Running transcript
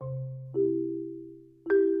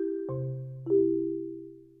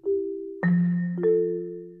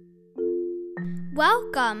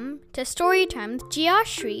Welcome to Storytime with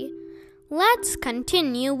Wishtree. Let's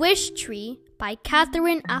continue Wishtree by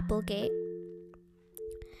Catherine Applegate.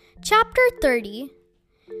 Chapter 30.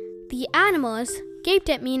 The animals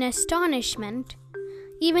gaped at me in astonishment.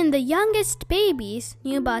 Even the youngest babies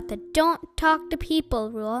knew about the don't talk to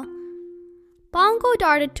people rule. Bongo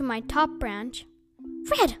darted to my top branch.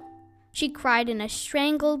 "Fred!" she cried in a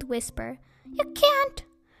strangled whisper. "You can't!"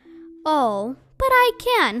 "Oh, but I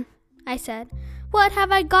can," I said. "What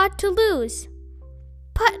have I got to lose?"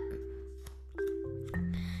 "But..."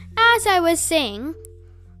 As I was saying,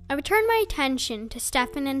 I returned my attention to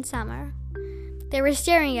Stefan and Summer. They were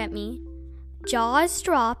staring at me, jaws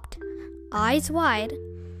dropped, eyes wide,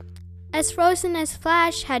 as frozen as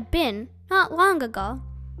Flash had been not long ago.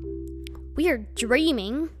 "We're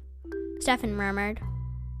dreaming," Stefan murmured.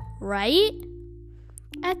 "Right?"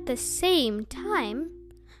 At the same time,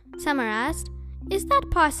 Summer asked, "Is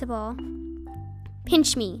that possible?"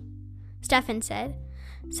 "Pinch me," Stefan said.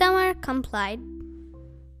 Summer complied.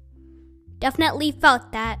 "Definitely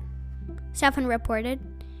felt that," Stefan reported.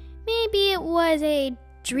 "Maybe it was a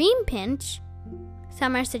dream pinch,"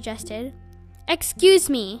 Summer suggested. "Excuse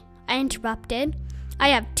me," I interrupted. "I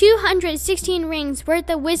have 216 rings worth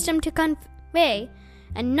of wisdom to convey,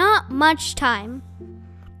 and not much time."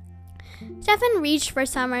 Stefan reached for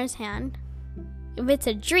Summer's hand. "If it's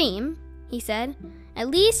a dream," he said, "at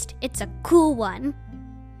least it's a cool one."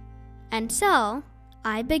 And so,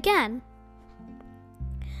 I began.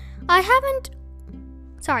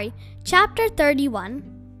 Chapter 31.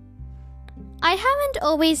 I haven't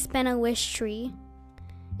always been a Wishtree.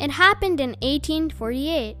 It happened in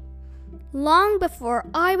 1848, long before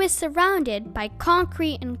I was surrounded by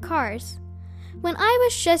concrete and cars. When I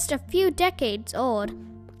was just a few decades old,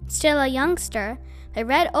 still a youngster by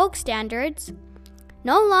Red Oak standards,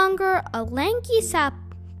 no longer a lanky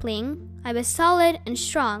sapling, I was solid and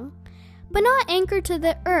strong, but not anchored to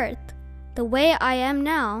the earth the way I am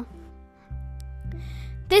now.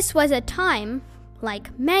 This was a time,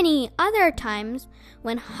 like many other times,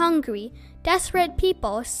 when hungry, desperate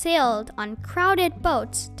people sailed on crowded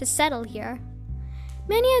boats to settle here.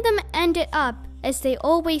 Many of them ended up as they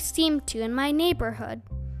always seemed to in my neighborhood.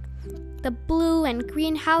 The blue and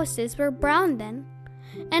green houses were brown then,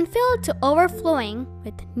 and filled to overflowing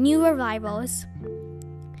with new arrivals.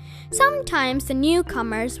 Sometimes the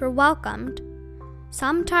newcomers were welcomed.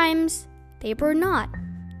 Sometimes they were not.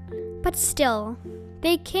 But still,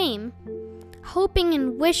 they came, hoping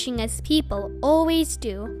and wishing as people always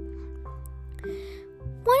do.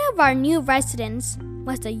 One of our new residents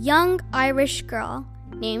was a young Irish girl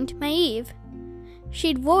named Maeve.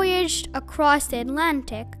 She'd voyaged across the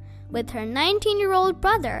Atlantic with her 19-year-old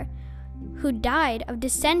brother, who died of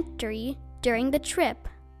dysentery during the trip.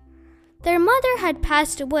 Their mother had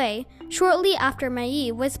passed away shortly after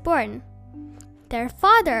Maeve was born. Their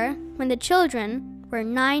father when the children were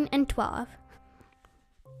 9 and 12.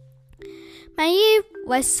 Maeve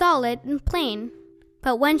was solid and plain,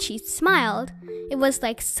 but when she smiled, it was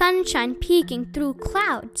like sunshine peeking through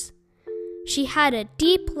clouds. She had a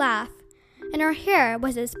deep laugh, and her hair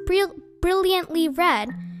was as brilliantly red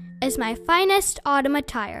as my finest autumn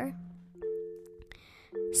attire.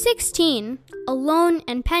 16, alone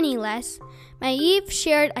and penniless, Maeve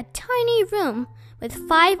shared a tiny room with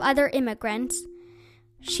 5 other immigrants.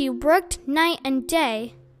 She worked night and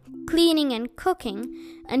day, cleaning and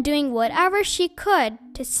cooking, and doing whatever she could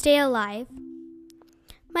to stay alive.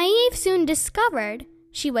 Maeve soon discovered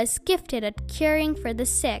she was gifted at caring for the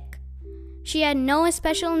sick. She had no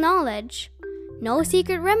special knowledge, no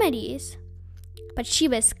secret remedies, but she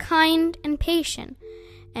was kind and patient,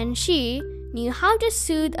 and she knew how to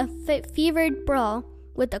soothe a fevered bro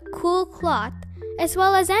with a cool cloth as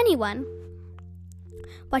well as anyone.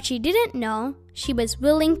 What she didn't know, she was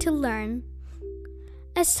willing to learn.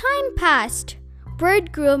 As time passed,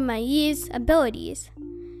 word grew of Maeve's abilities.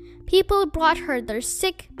 People brought her their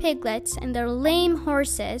sick piglets and their lame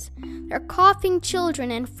horses, their coughing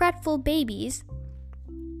children and fretful babies.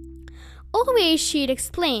 Always she'd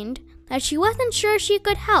explained that she wasn't sure she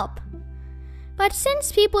could help. But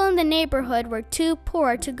since people in the neighborhood were too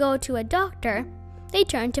poor to go to a doctor, they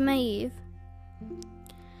turned to Maeve.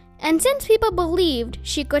 And since people believed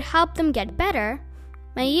she could help them get better,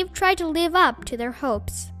 Maeve tried to live up to their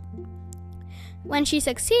hopes. When she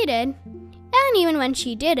succeeded, and even when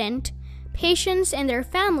she didn't, patients and their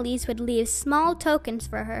families would leave small tokens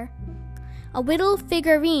for her. A little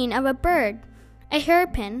figurine of a bird, a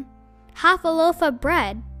hairpin, half a loaf of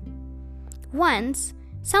bread. Once,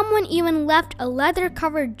 someone even left a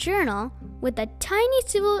leather-covered journal with a tiny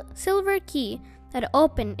silver key that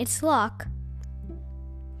opened its lock.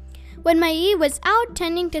 When Maeve was out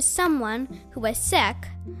tending to someone who was sick,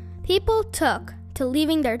 people took to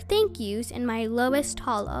leaving their thank yous in my lowest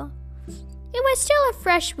hollow. It was still a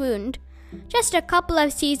fresh wound, just a couple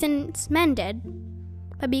of seasons mended.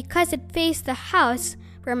 But because it faced the house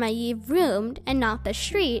where Maeve roomed and not the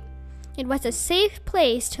street, it was a safe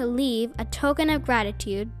place to leave a token of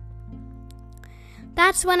gratitude.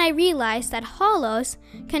 That's when I realized that hollows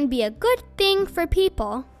can be a good thing for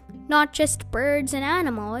people, not just birds and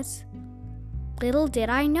animals. Little did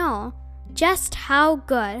I know just how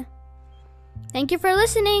good. Thank you for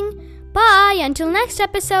listening. Bye until next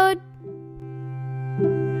episode.